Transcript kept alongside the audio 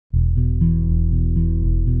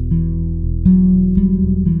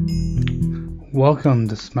Welcome,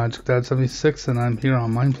 this is Magic Dad 76 and I'm here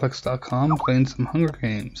on Mineplex.com playing some Hunger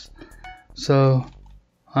Games. So,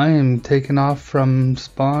 I am taking off from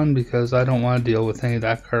spawn because I don't want to deal with any of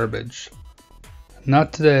that garbage.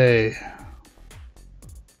 Not today.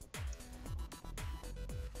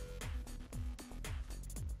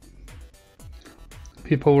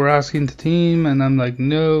 People were asking to team and I'm like,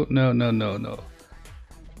 no.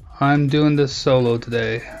 I'm doing this solo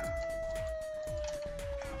today.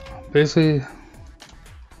 Basically,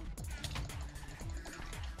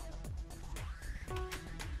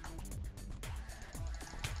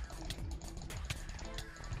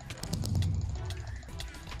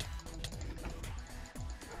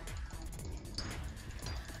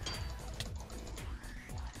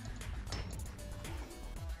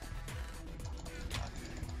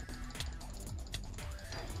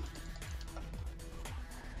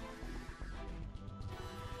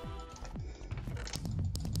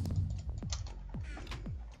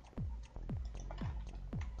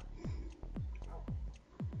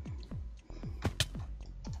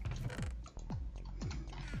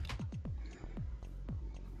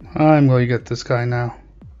 I'm going to get this guy now.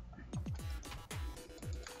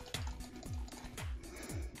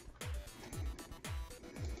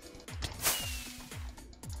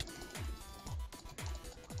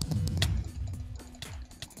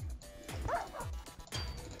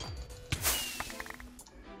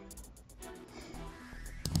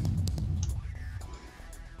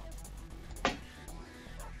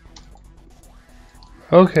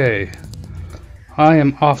 Okay, I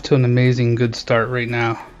am off to an amazing good start right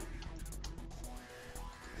now.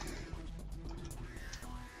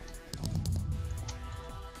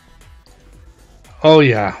 Oh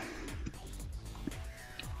yeah.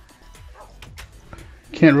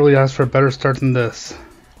 Can't really ask for a better start than this.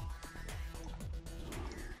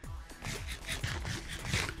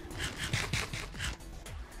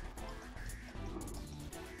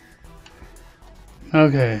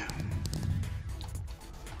 Okay.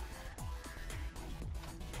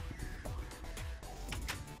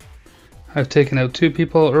 I've taken out 2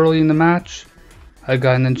 people early in the match. I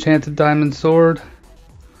got an enchanted diamond sword.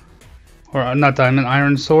 Or not diamond,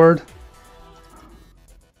 iron sword.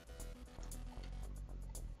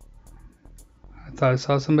 I thought I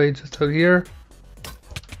saw somebody just out here.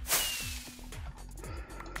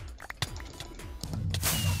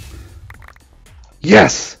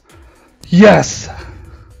 Yes! Yes!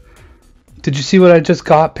 Did you see what I just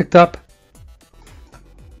picked up?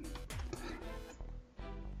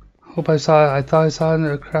 I thought I saw it in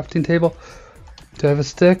a crafting table. Do I have a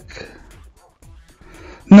stick?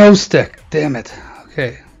 No stick! Damn it.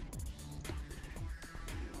 Okay.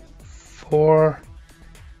 4.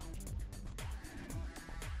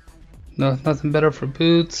 No, nothing better for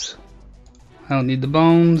boots. I don't need the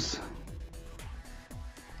bones.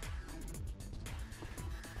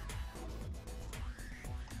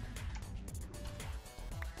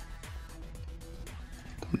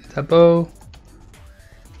 Don't need that bow.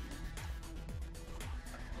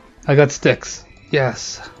 I got sticks.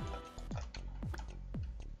 Yes.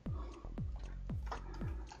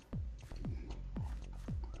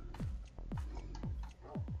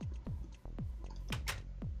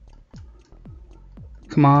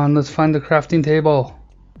 Come on, let's find the crafting table.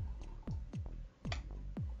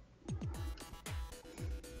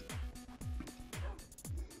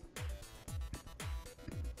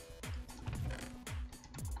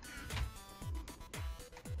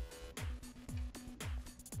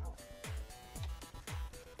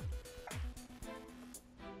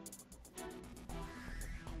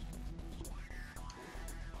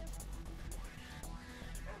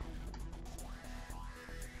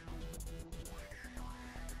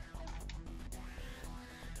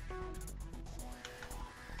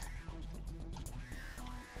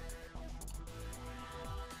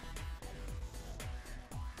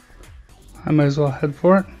 I might as well head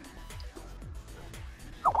for it.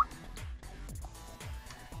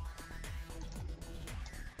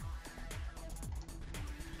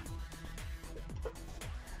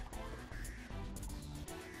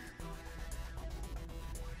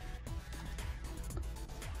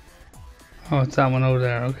 Oh, it's that one over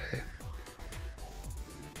there, okay.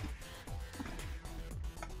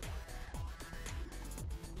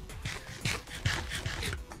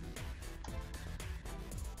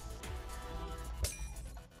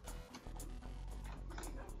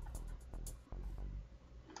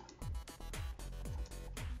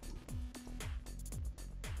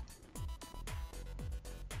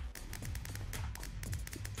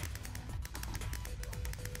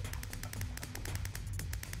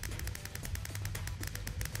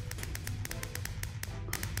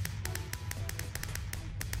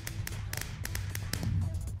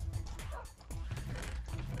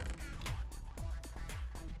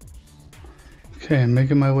 Okay, I'm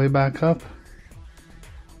making my way back up.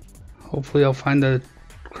 Hopefully I'll find a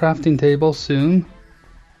crafting table soon.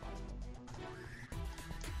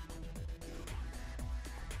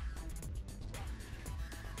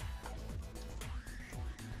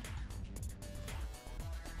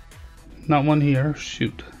 Not one here,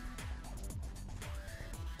 shoot.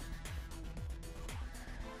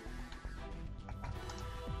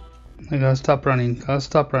 I gotta stop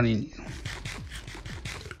running,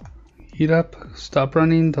 Heat up, stop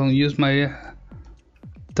running, don't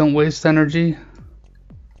waste energy.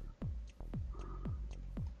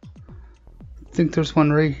 I think there's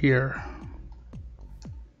one right here.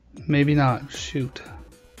 Maybe not, shoot.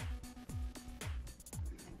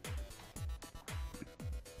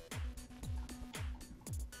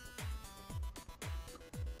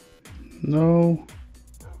 No.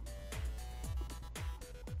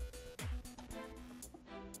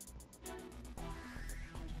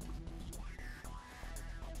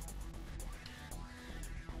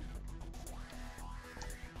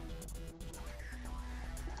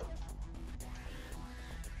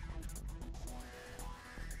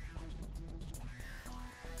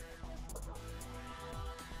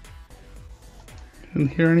 In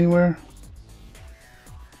here anywhere?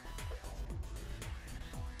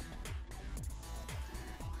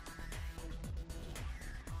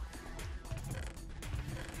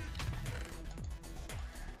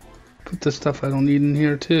 Put the stuff I don't need in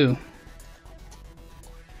here too.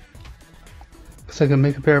 Guess I can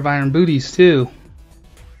make a pair of iron booties too.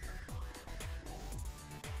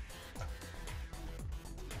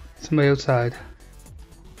 Somebody outside.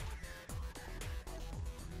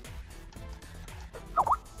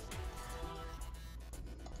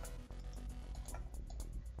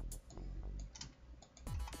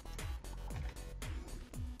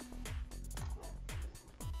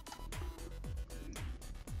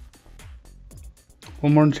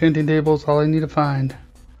 One more enchanting table is all I need to find.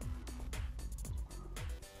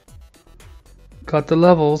 Got the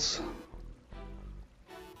levels.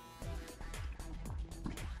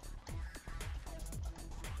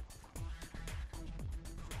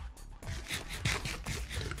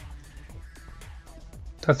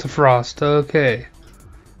 That's a frost, okay.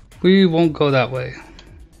 We won't go that way.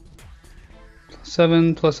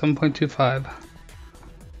 +7 plus 7.25.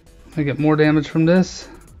 I get more damage from this.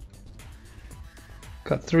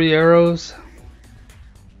 Got 3 arrows.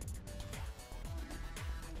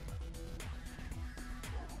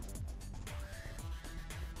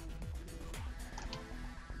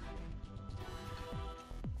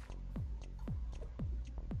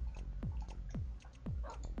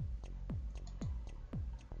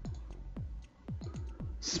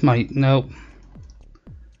 Smite, nope.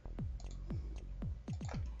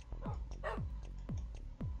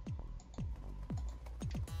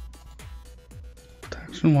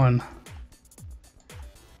 Protection 1.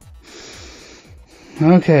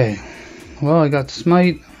 Okay. Well, I got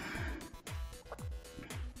smite.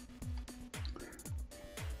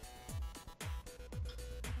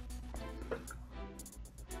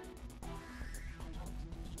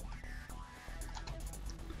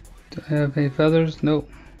 Do I have any feathers? Nope.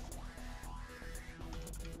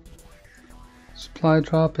 Supply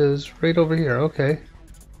drop is right over here, okay.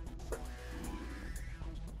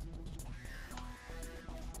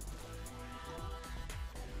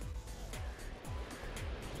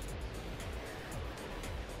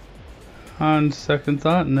 On second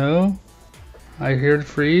thought, no. I hear it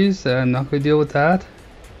freeze, I'm not going to deal with that.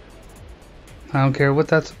 I don't care what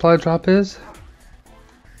that supply drop is.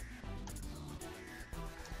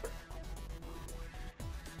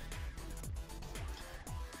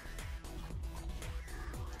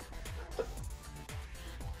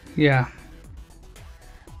 Yeah.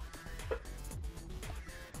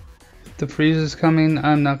 If the freeze is coming,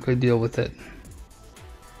 I'm not going to deal with it.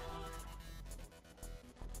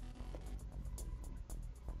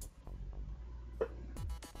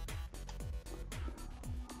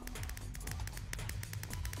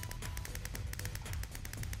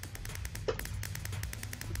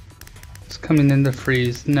 It's coming in to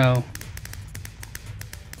freeze, no.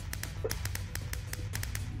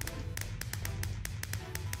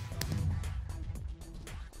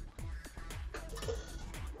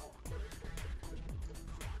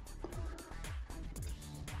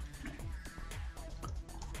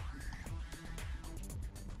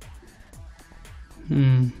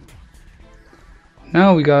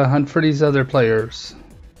 Now we gotta hunt for these other players.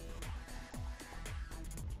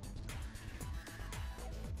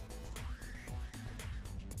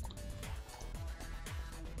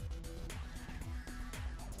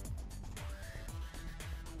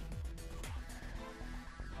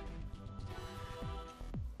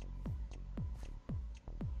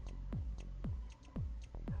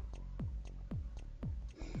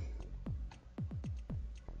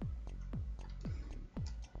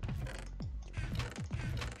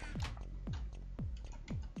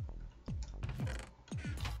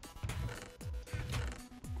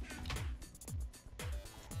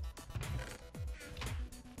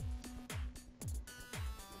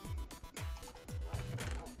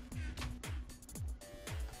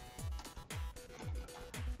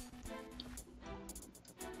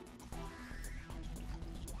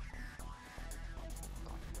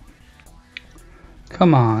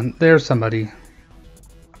 Come on, there's somebody.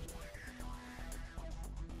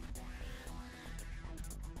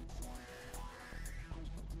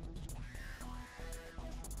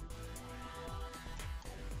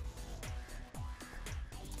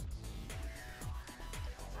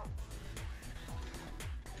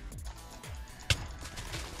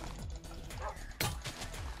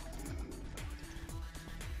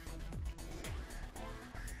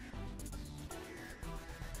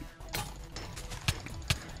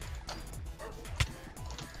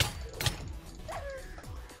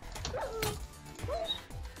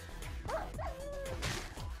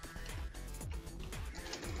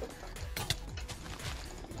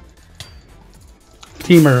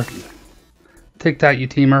 Teamer. Take that, you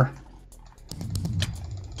teamer.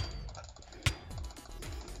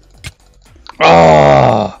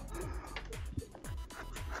 Oh!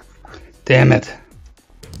 Damn it.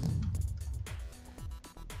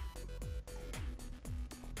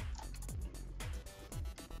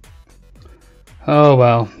 Oh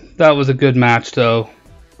well, that was a good match though.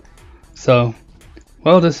 So,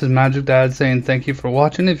 well, this is Magic Dad saying thank you for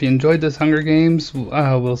watching. If you enjoyed this Hunger Games,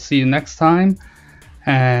 we'll see you next time.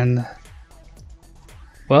 And,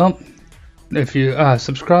 well, if you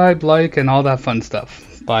subscribe, like, and all that fun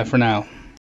stuff. Bye for now.